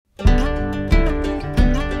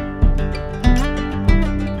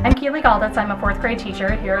Haley Galditz. I'm a 4th grade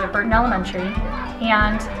teacher here at Burton Elementary,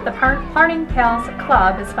 and the Plarning Pals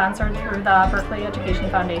Club is sponsored through the Berkley Education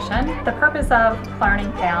Foundation. The purpose of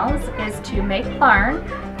Plarning Pals is to make plarn,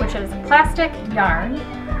 which is plastic yarn,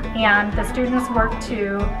 and the students work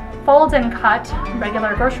to fold and cut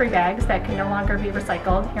regular grocery bags that can no longer be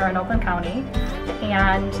recycled here in Oakland County,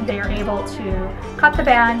 and they are able to cut the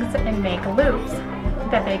bags and make loops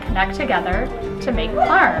that they connect together to make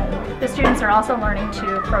plarn. The students are also learning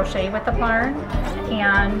to crochet with the plarn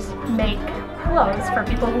and make pillows for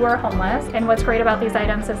people who are homeless. And what's great about these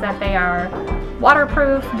items is that they are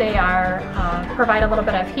waterproof, they are provide a little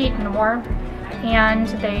bit of heat and warmth, and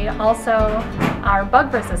they also are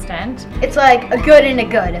bug resistant. It's like a good and a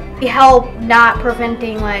good. They help not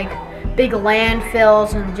preventing like big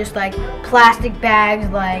landfills and just like plastic bags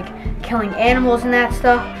like killing animals and that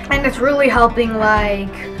stuff. And it's really helping like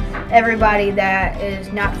everybody that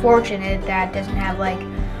is not fortunate, that doesn't have like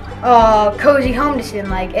a cozy home to sit in.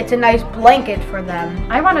 Like, it's a nice blanket for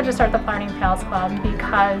them. I wanted to start the Plarning Pals Club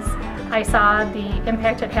because I saw the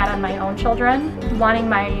impact it had on my own children, wanting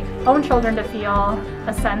my own children to feel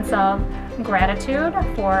a sense of gratitude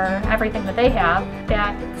for everything that they have.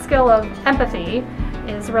 That skill of empathy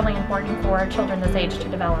is really important for children this age to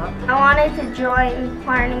develop. I wanted to join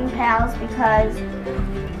Plarning Pals because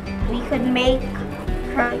we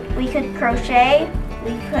could crochet,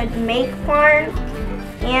 we could make plarn,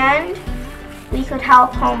 and we could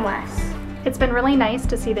help homeless. It's been really nice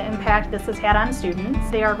to see the impact this has had on students.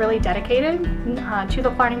 They are really dedicated to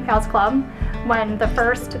the Plarning Pals Club. When the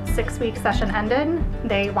first 6-week session ended,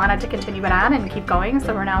 they wanted to continue it on and keep going,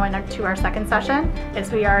 so we're now into our second session,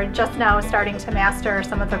 as we are just now starting to master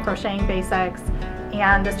some of the crocheting basics,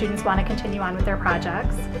 and the students want to continue on with their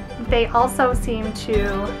projects. They also seem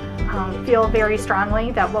to feel very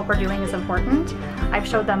strongly that what we're doing is important. I've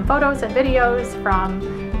showed them photos and videos from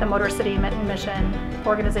the Motor City Mitten Mission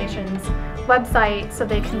organization's website so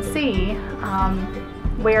they can see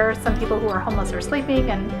where some people who are homeless are sleeping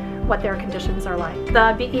and what their conditions are like.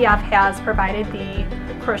 The BEF has provided the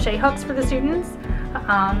crochet hooks for the students,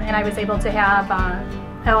 and I was able to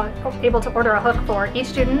order a hook for each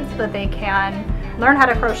student so that they can learn how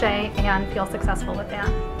to crochet and feel successful with that.